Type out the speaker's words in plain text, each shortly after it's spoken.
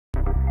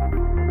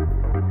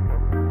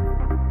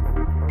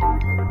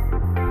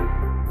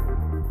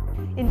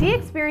In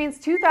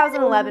Dxperience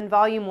 2011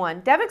 Volume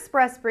 1,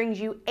 DevExpress brings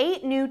you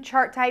 8 new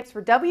chart types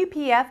for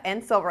WPF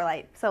and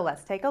Silverlight. So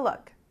let's take a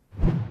look.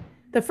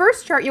 The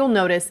first chart you'll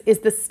notice is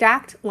the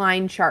stacked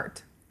line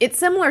chart. It's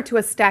similar to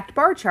a stacked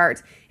bar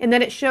chart in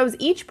that it shows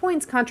each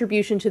point's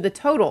contribution to the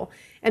total,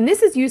 and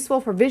this is useful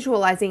for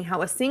visualizing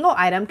how a single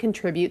item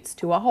contributes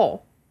to a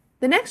whole.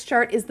 The next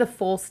chart is the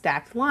full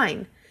stacked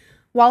line.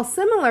 While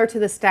similar to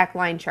the stacked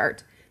line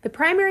chart, the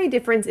primary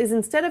difference is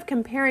instead of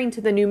comparing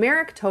to the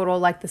numeric total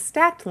like the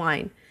stacked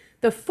line,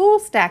 the full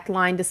stacked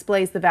line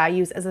displays the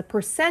values as a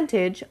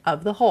percentage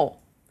of the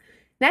whole.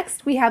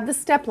 Next, we have the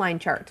step line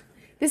chart.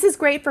 This is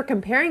great for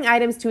comparing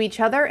items to each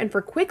other and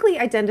for quickly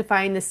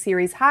identifying the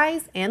series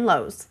highs and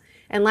lows.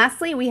 And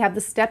lastly, we have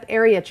the step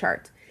area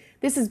chart.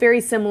 This is very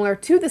similar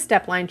to the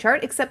step line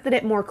chart, except that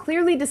it more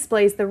clearly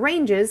displays the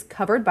ranges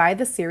covered by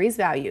the series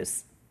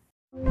values.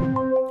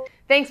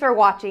 Thanks for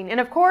watching, and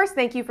of course,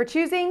 thank you for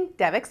choosing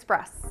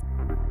DevExpress.